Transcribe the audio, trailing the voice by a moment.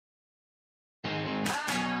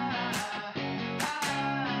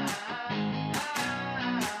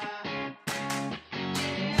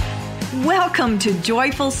Welcome to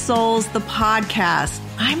Joyful Souls, the podcast.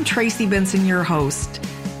 I'm Tracy Benson, your host.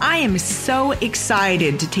 I am so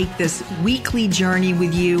excited to take this weekly journey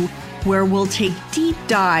with you where we'll take deep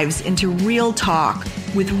dives into real talk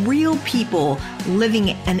with real people living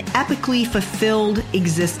an epically fulfilled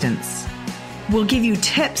existence. We'll give you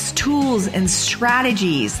tips, tools, and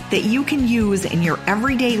strategies that you can use in your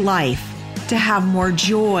everyday life to have more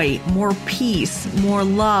joy, more peace, more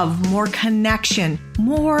love, more connection,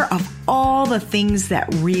 more of all the things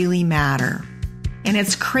that really matter. And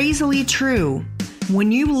it's crazily true.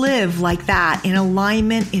 When you live like that, in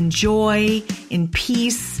alignment, in joy, in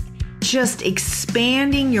peace, just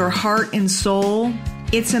expanding your heart and soul,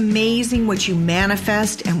 it's amazing what you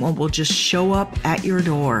manifest and what will just show up at your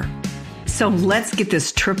door. So let's get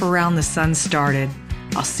this trip around the sun started.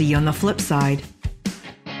 I'll see you on the flip side.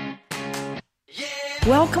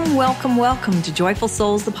 Welcome to Joyful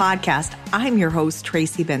Souls, the podcast. I'm your host,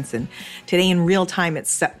 Tracy Benson. Today in real time, it's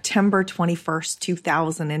September 21st,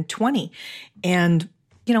 2020. And,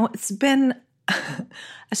 it's been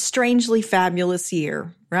a strangely fabulous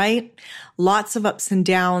year, right? Lots of ups and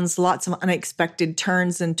downs, lots of unexpected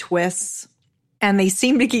turns and twists. And they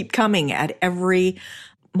seem to keep coming at every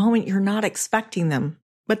moment you're not expecting them.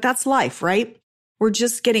 But that's life, right? We're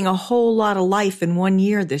just getting a whole lot of life in one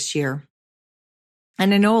year this year.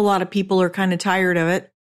 And I know a lot of people are kind of tired of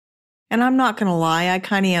it. And I'm not going to lie, I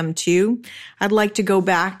kind of am too. I'd like to go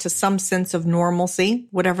back to some sense of normalcy,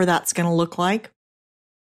 whatever that's going to look like.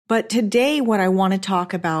 But today, what I want to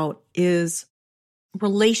talk about is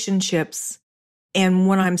relationships. And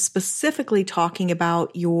when I'm specifically talking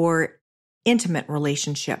about your intimate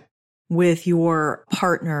relationship with your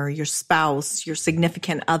partner, your spouse, your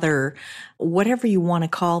significant other, whatever you want to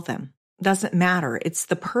call them. Doesn't matter. It's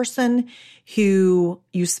the person who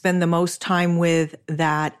you spend the most time with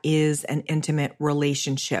that is an intimate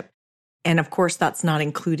relationship. And of course, that's not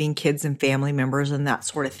including kids and family members and that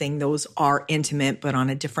sort of thing. Those are intimate, but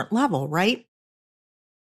on a different level, right?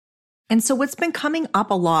 And so what's been coming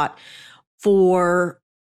up a lot for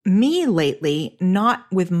me lately, not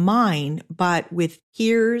with mine, but with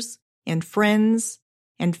peers and friends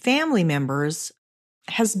and family members,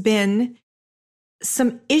 has been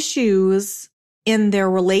some issues in their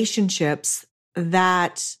relationships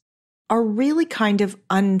that are really kind of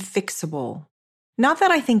unfixable. Not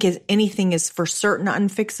that I think anything is for certain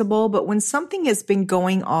unfixable, but when something has been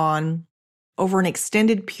going on over an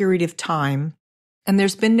extended period of time and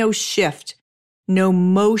there's been no shift, no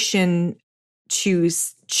motion to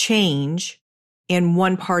change in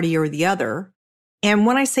one party or the other. And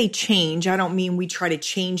when I say change, I don't mean we try to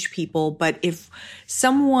change people, but if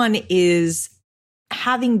someone is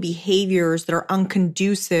having behaviors that are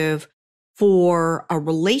unconducive for a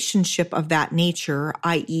relationship of that nature,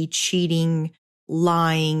 i.e. cheating,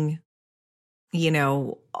 lying,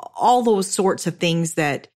 all those sorts of things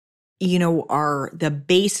that, are the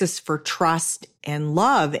basis for trust and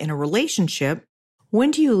love in a relationship,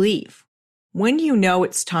 when do you leave? When do you know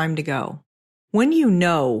it's time to go? When do you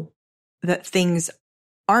know that things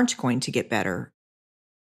aren't going to get better?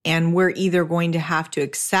 And we're either going to have to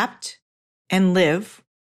accept and live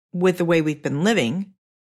with the way we've been living,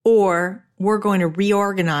 or we're going to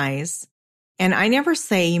reorganize. And I never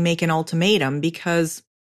say you make an ultimatum because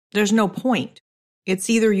there's no point. It's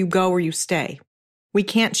either you go or you stay. We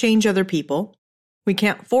can't change other people. We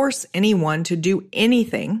can't force anyone to do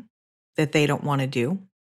anything that they don't want to do.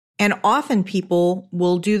 And often people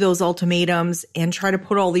will do those ultimatums and try to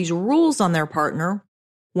put all these rules on their partner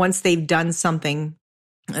once they've done something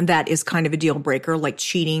that is kind of a deal breaker, like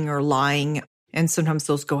cheating or lying. And sometimes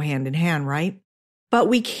those go hand in hand, right? But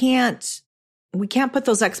we can't put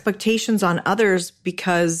those expectations on others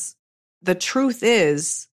because the truth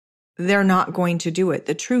is they're not going to do it.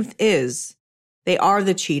 The truth is they are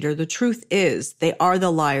the cheater. The truth is they are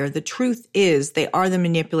the liar. The truth is they are the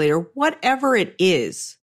manipulator. Whatever it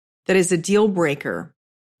is that is a deal breaker,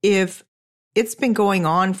 if it's been going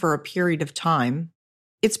on for a period of time,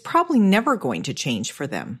 it's probably never going to change for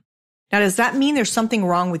them. Now, does that mean there's something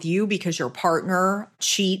wrong with you because your partner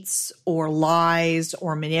cheats or lies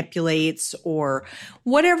or manipulates or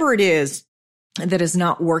whatever it is that is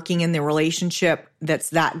not working in the relationship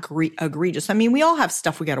that's that egregious? I mean, we all have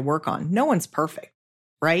stuff we got to work on. No one's perfect,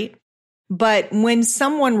 right? But when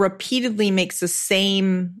someone repeatedly does the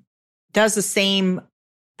same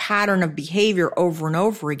pattern of behavior over and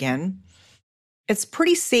over again, it's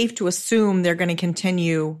pretty safe to assume they're going to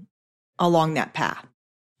continue along that path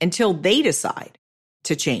until they decide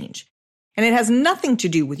to change. And it has nothing to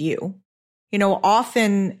do with you.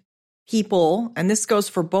 Often people, and this goes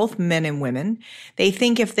for both men and women, they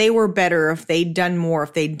think if they were better, if they'd done more,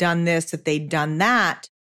 if they'd done this, if they'd done that,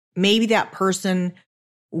 maybe that person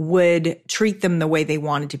would treat them the way they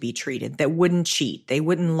wanted to be treated, that wouldn't cheat, they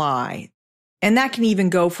wouldn't lie. And that can even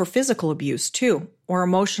go for physical abuse too, or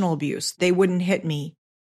emotional abuse. They wouldn't hit me.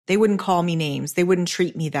 They wouldn't call me names. They wouldn't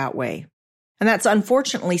treat me that way. And that's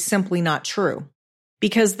unfortunately simply not true,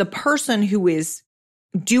 because the person who is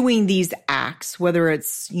doing these acts, whether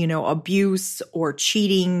it's, abuse or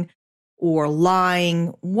cheating or lying,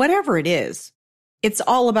 whatever it is, it's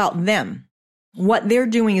all about them. What they're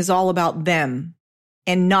doing is all about them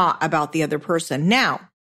and not about the other person. Now,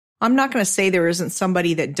 I'm not going to say there isn't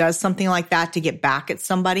somebody that does something like that to get back at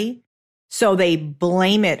somebody, so they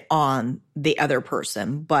blame it on the other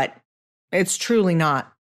person, but it's truly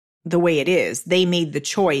not the way it is. They made the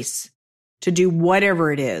choice to do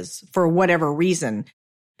whatever it is for whatever reason.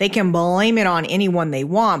 They can blame it on anyone they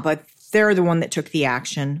want, but they're the one that took the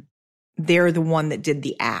action. They're the one that did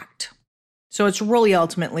the act. So it's really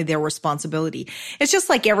ultimately their responsibility. It's just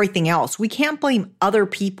like everything else. We can't blame other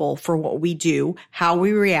people for what we do, how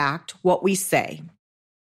we react, what we say.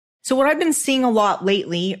 So what I've been seeing a lot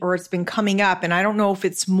lately, or it's been coming up, and I don't know if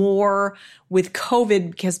it's more with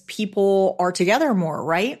COVID because people are together more,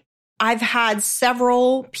 right? I've had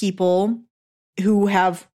several people who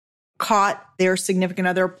have caught their significant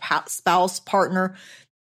other, spouse, partner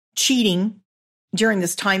cheating during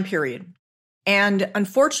this time period. And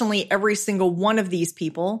unfortunately, every single one of these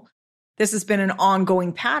people, this has been an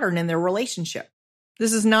ongoing pattern in their relationship.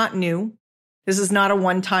 This is not new. This is not a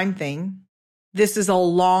one-time thing. This is a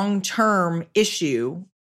long-term issue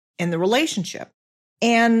in the relationship.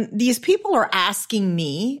 And these people are asking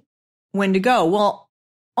me when to go. Well,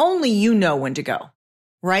 only you know when to go,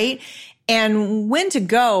 right? And when to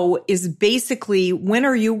go is basically, when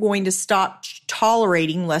are you going to stop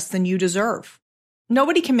tolerating less than you deserve?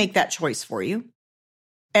 Nobody can make that choice for you.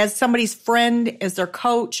 As somebody's friend, as their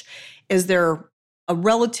coach, as their a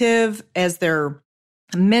relative, as their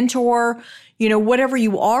mentor, whatever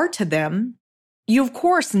you are to them, you of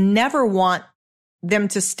course never want them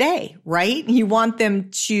to stay, right? You want them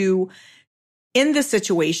to end the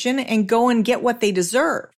situation and go and get what they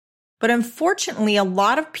deserve. But unfortunately, a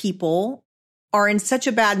lot of people are in such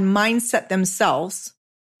a bad mindset themselves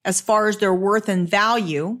as far as their worth and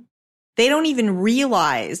value, they don't even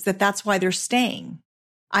realize that that's why they're staying.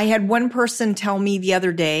 I had one person tell me the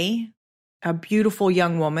other day, a beautiful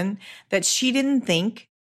young woman, that she didn't think,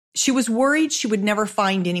 she was worried she would never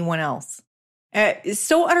find anyone else. It's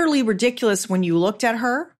so utterly ridiculous when you looked at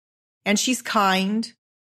her, and she's kind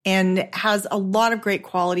and has a lot of great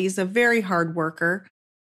qualities, a very hard worker.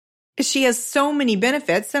 She has so many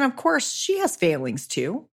benefits, and of course, she has failings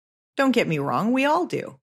too. Don't get me wrong, we all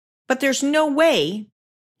do. But there's no way,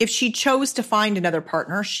 if she chose to find another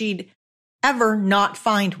partner, she'd ever not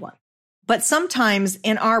find one. But sometimes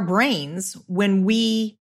in our brains, when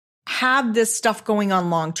we have this stuff going on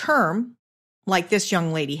long term, like this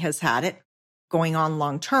young lady has had it going on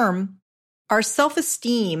long term, our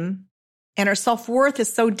self-esteem and our self-worth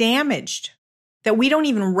is so damaged that we don't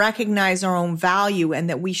even recognize our own value and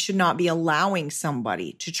that we should not be allowing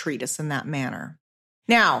somebody to treat us in that manner.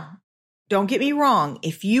 Now, don't get me wrong.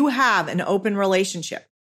 If you have an open relationship,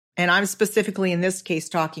 and I'm specifically in this case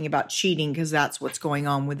talking about cheating because that's what's going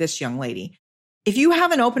on with this young lady. If you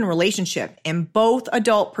have an open relationship and both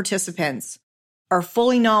adult participants are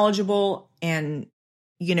fully knowledgeable and,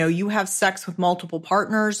 you have sex with multiple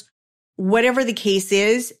partners, whatever the case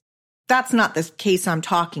is, that's not the case I'm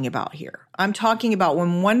talking about here. I'm talking about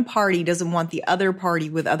when one party doesn't want the other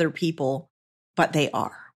party with other people, but they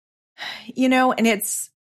are. And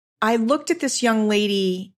I looked at this young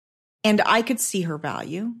lady and I could see her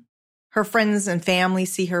value. Her friends and family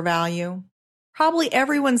see her value. Probably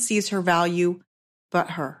everyone sees her value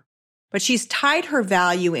but her. But she's tied her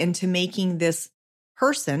value into making this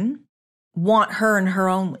person want her and her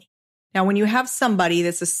only. Now, when you have somebody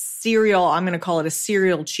that's I'm going to call it a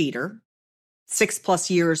serial cheater, 6+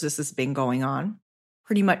 years this has been going on,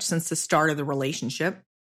 pretty much since the start of the relationship,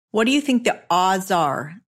 what do you think the odds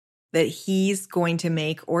are that he's going to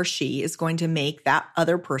make or she is going to make that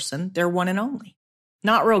other person their one and only?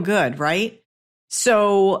 Not real good, right?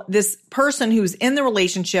 So this person who's in the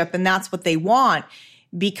relationship, and that's what they want,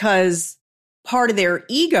 because part of their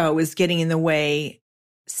ego is getting in the way,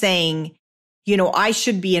 saying, I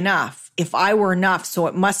should be enough. If I were enough, so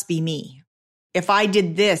it must be me. If I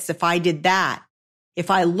did this, if I did that, if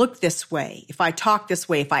I look this way, if I talk this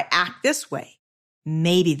way, if I act this way,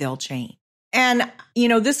 maybe they'll change. And,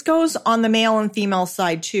 this goes on the male and female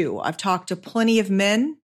side too. I've talked to plenty of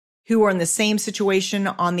men who are in the same situation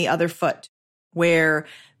on the other foot, where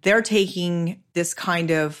they're taking this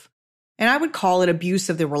kind of, and I would call it abuse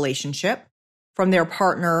of the relationship from their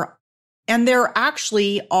partner. And they're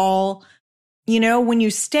actually all, when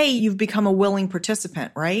you stay, you've become a willing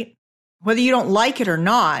participant, right? Whether you don't like it or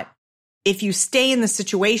not, if you stay in the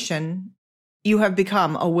situation, you have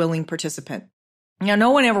become a willing participant. Now,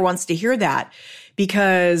 no one ever wants to hear that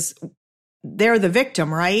because they're the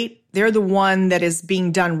victim, right? They're the one that is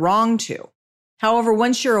being done wrong to. However,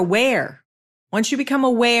 once you're aware, once you become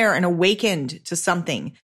aware and awakened to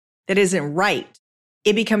something that isn't right,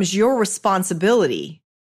 it becomes your responsibility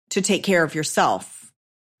to take care of yourself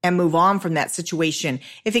and move on from that situation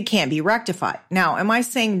if it can't be rectified. Now, am I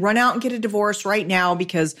saying run out and get a divorce right now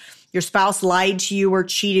because your spouse lied to you or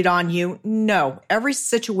cheated on you? No, every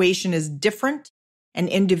situation is different and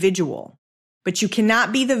individual, but you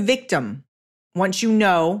cannot be the victim once you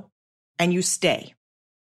know and you stay.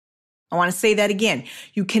 I want to say that again.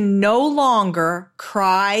 You can no longer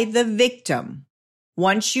cry the victim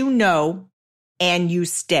once you know and you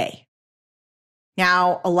stay.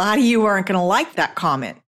 Now, a lot of you aren't going to like that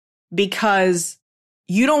comment because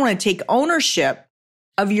you don't want to take ownership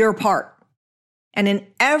of your part. And in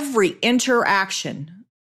every interaction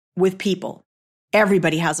with people,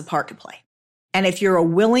 everybody has a part to play. And if you're a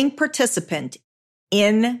willing participant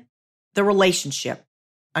in the relationship,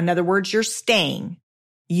 in other words, you're staying,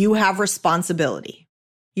 you have responsibility.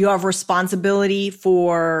 You have responsibility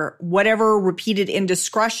for whatever repeated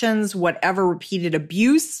indiscretions, whatever repeated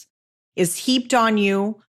abuse is heaped on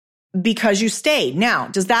you because you stayed. Now,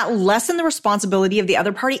 does that lessen the responsibility of the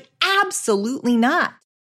other party? Absolutely not.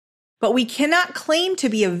 But we cannot claim to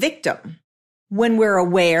be a victim when we're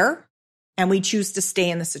aware and we choose to stay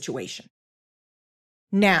in the situation.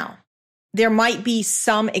 Now, there might be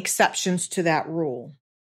some exceptions to that rule.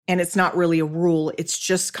 And it's not really a rule. It's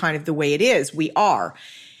just kind of the way it is. We are.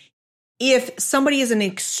 If somebody is in an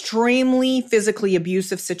extremely physically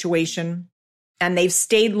abusive situation and they've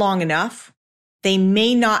stayed long enough, they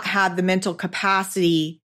may not have the mental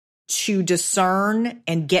capacity to discern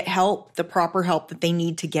and get help, the proper help that they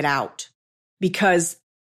need to get out, because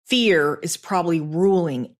fear is probably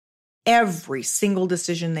ruling every single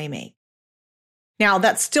decision they make. Now,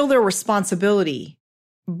 that's still their responsibility,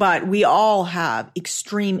 but we all have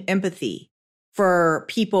extreme empathy for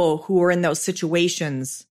people who are in those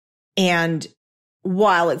situations. And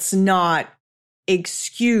while it's not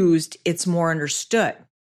excused, it's more understood.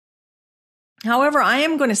 However, I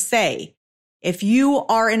am going to say, if you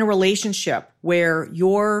are in a relationship where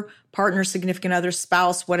your partner, significant other,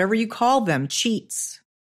 spouse, whatever you call them, cheats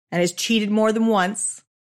and has cheated more than once,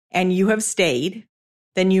 and you have stayed,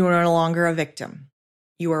 then you are no longer a victim.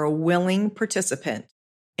 You are a willing participant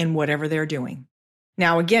in whatever they're doing.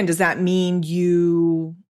 Now, again, does that mean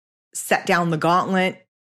you set down the gauntlet?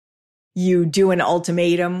 You do an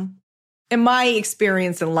ultimatum? In my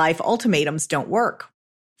experience in life, ultimatums don't work.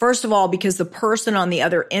 First of all, because the person on the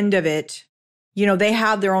other end of it, they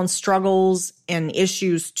have their own struggles and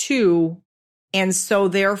issues too. And so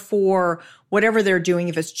therefore, whatever they're doing,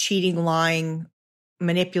 if it's cheating, lying,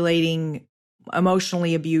 manipulating,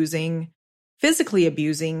 emotionally abusing, physically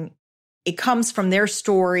abusing, it comes from their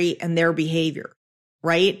story and their behavior,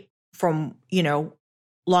 right? From,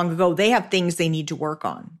 long ago, they have things they need to work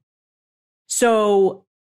on. So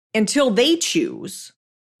until they choose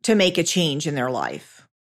to make a change in their life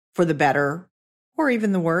for the better or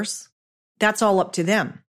even the worse, that's all up to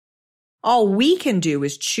them. All we can do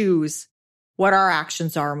is choose what our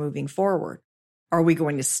actions are moving forward. Are we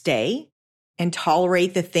going to stay and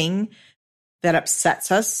tolerate the thing that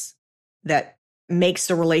upsets us, that makes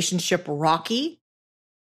the relationship rocky?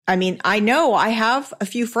 I mean, I know I have a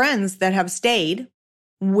few friends that have stayed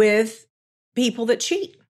with people that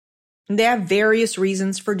cheat. They have various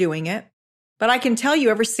reasons for doing it, but I can tell you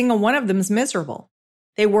every single one of them is miserable.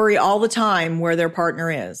 They worry all the time where their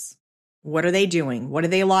partner is. What are they doing? What do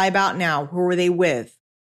they lie about now? Who are they with?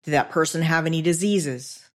 Did that person have any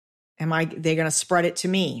diseases? They going to spread it to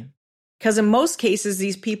me? Because in most cases,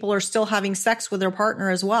 these people are still having sex with their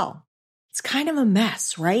partner as well. It's kind of a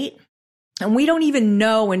mess, right? And we don't even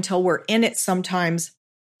know until we're in it sometimes.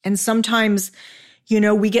 And sometimes,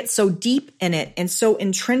 we get so deep in it and so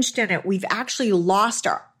entrenched in it, we've actually lost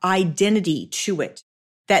our identity to it,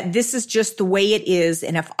 that this is just the way it is.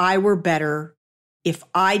 And if I were better, if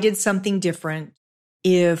I did something different,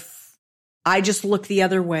 if I just look the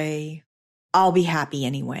other way, I'll be happy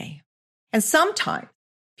anyway. And sometimes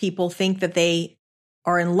people think that they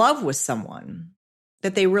are in love with someone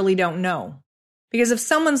that they really don't know. Because if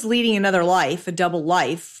someone's leading another life, a double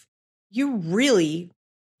life, you really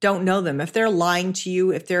don't know them. If they're lying to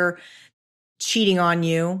you, if they're cheating on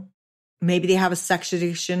you, maybe they have a sex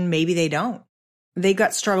addiction, maybe they don't. They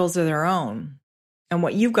got struggles of their own. And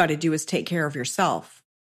what you've got to do is take care of yourself.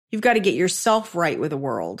 You've got to get yourself right with the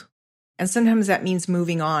world. And sometimes that means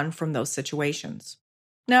moving on from those situations.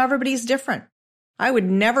 Now, everybody's different. I would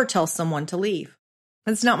never tell someone to leave.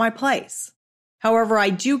 That's not my place. However, I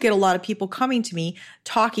do get a lot of people coming to me,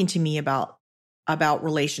 talking to me about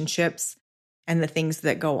relationships and the things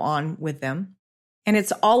that go on with them. And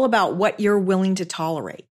it's all about what you're willing to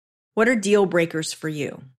tolerate. What are deal breakers for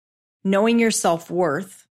you? Knowing your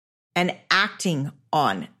self-worth and acting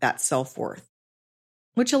on that self-worth,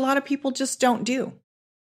 which a lot of people just don't do.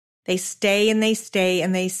 They stay and they stay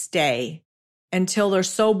and they stay until they're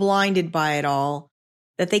so blinded by it all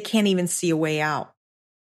that they can't even see a way out.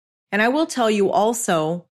 And I will tell you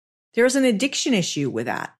also, there's an addiction issue with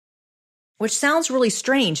that, which sounds really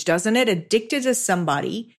strange, doesn't it? Addicted to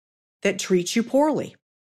somebody that treats you poorly.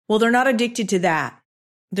 Well, they're not addicted to that.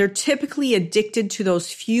 They're typically addicted to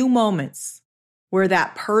those few moments where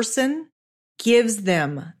that person gives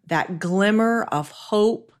them that glimmer of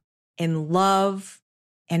hope and love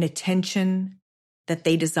and attention that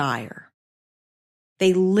they desire.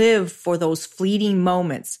 They live for those fleeting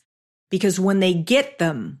moments because when they get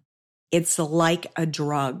them, it's like a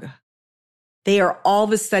drug. They are all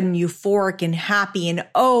of a sudden euphoric and happy and,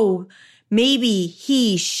 oh, maybe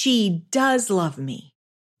he, she does love me.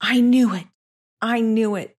 I knew it. I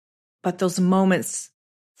knew it. But those moments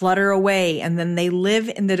flutter away and then they live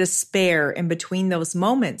in the despair in between those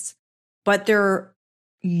moments. But they're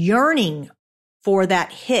yearning for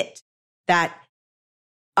that hit, that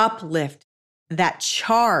uplift, that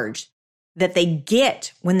charge that they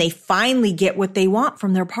get when they finally get what they want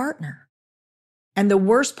from their partner. And the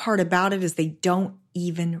worst part about it is they don't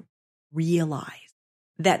even realize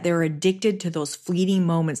that they're addicted to those fleeting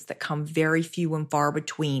moments that come very few and far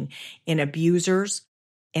between in abusers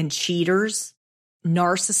and cheaters,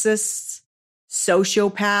 narcissists,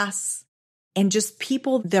 sociopaths, and just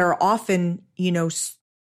people that are often,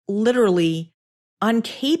 literally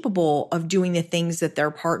incapable of doing the things that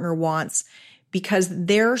their partner wants because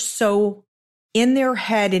they're so in their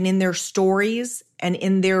head and in their stories and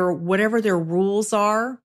in their whatever their rules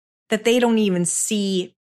are that they don't even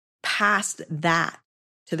see past that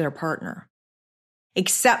to their partner,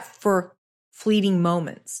 except for fleeting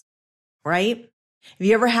moments, right? Have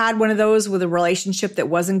you ever had one of those with a relationship that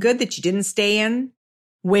wasn't good, that you didn't stay in,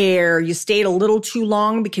 where you stayed a little too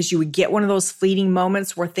long because you would get one of those fleeting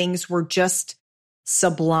moments where things were just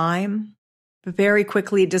sublime, but very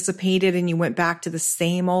quickly it dissipated and you went back to the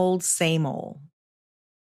same old, same old.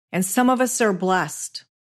 And some of us are blessed.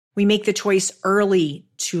 We make the choice early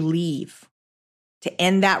to leave, to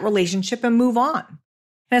end that relationship and move on.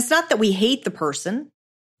 And it's not that we hate the person,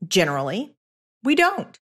 generally. We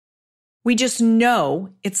don't. We just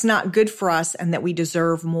know it's not good for us and that we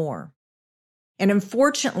deserve more. And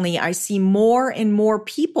unfortunately, I see more and more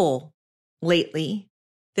people lately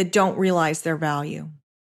that don't realize their value.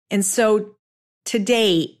 And so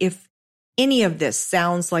today, if any of this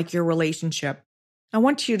sounds like your relationship, I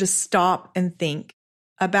want you to stop and think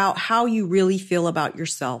about how you really feel about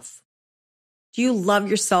yourself. Do you love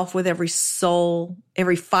yourself with every soul,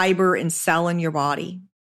 every fiber and cell in your body?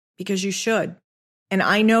 Because you should. And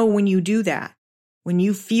I know when you do that, when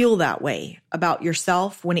you feel that way about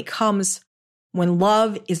yourself, when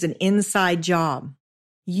love is an inside job,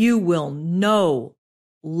 you will no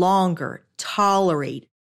longer tolerate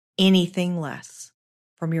anything less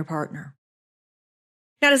from your partner.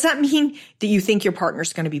 Now, does that mean that you think your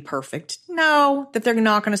partner's going to be perfect? No. That they're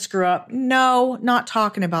not going to screw up? No, not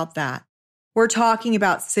talking about that. We're talking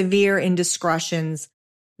about severe indiscretions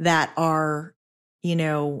that are,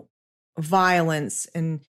 violence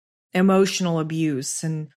and emotional abuse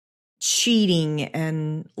and cheating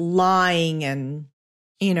and lying. And,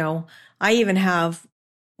 I even have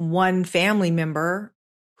one family member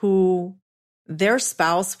who their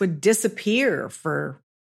spouse would disappear for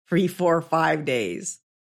 3, 4, 5 days,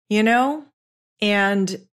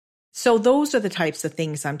 And so those are the types of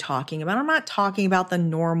things I'm talking about. I'm not talking about the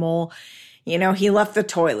normal, he left the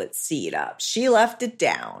toilet seat up. She left it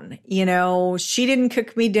down. She didn't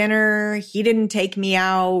cook me dinner. He didn't take me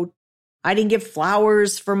out. I didn't give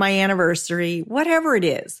flowers for my anniversary, whatever it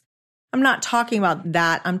is. I'm not talking about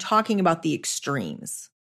that. I'm talking about the extremes,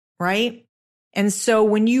 right? And so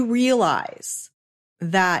when you realize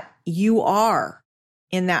that you are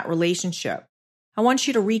in that relationship, I want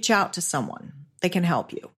you to reach out to someone that can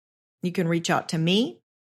help you. You can reach out to me.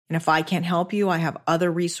 And if I can't help you, I have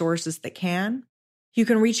other resources that can. You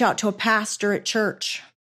can reach out to a pastor at church.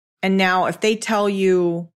 And now if they tell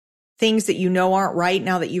you things that you know aren't right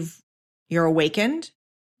now that you're awakened,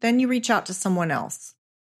 then you reach out to someone else.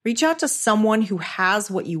 Reach out to someone who has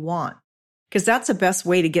what you want, because that's the best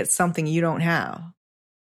way to get something you don't have.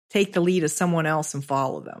 Take the lead of someone else and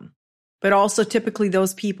follow them. But also typically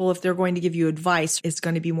those people, if they're going to give you advice, it's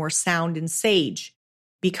going to be more sound and sage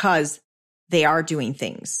because they are doing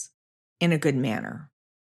things in a good manner.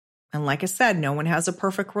 And like I said, no one has a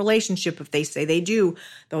perfect relationship. If they say they do,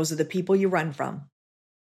 those are the people you run from.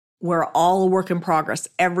 We're all a work in progress,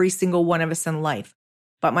 every single one of us in life.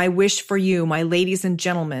 But my wish for you, my ladies and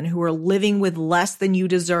gentlemen who are living with less than you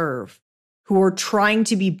deserve, who are trying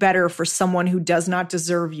to be better for someone who does not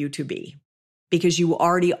deserve you to be, because you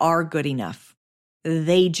already are good enough.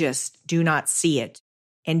 They just do not see it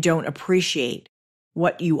and don't appreciate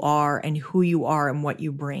what you are and who you are and what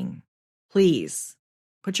you bring. Please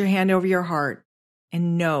put your hand over your heart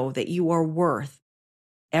and know that you are worth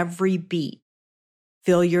every beat.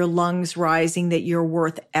 Feel your lungs rising, that you're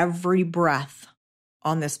worth every breath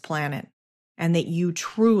on this planet and that you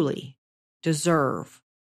truly deserve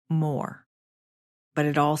more. But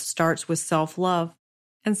it all starts with self-love.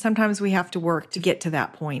 And sometimes we have to work to get to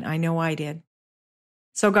that point. I know I did.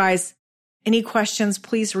 So guys, any questions,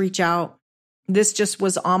 please reach out. This just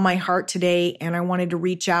was on my heart today, and I wanted to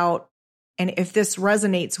reach out. And if this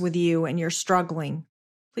resonates with you and you're struggling,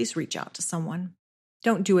 please reach out to someone.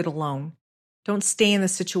 Don't do it alone. Don't stay in the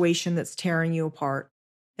situation that's tearing you apart,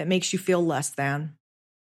 that makes you feel less than.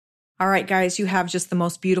 All right, guys, you have just the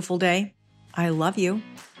most beautiful day. I love you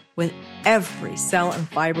with every cell and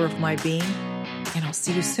fiber of my being. And I'll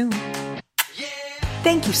see you soon.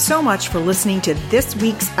 Thank you so much for listening to this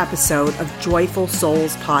week's episode of Joyful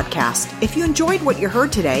Souls Podcast. If you enjoyed what you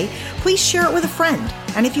heard today, please share it with a friend.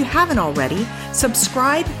 And if you haven't already,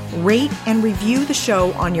 subscribe, rate, and review the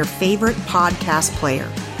show on your favorite podcast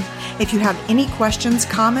player. If you have any questions,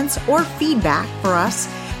 comments, or feedback for us,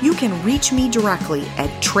 you can reach me directly at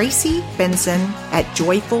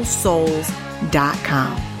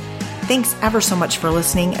tracybenson@joyfulsouls.com. Thanks ever so much for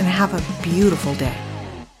listening and have a beautiful day.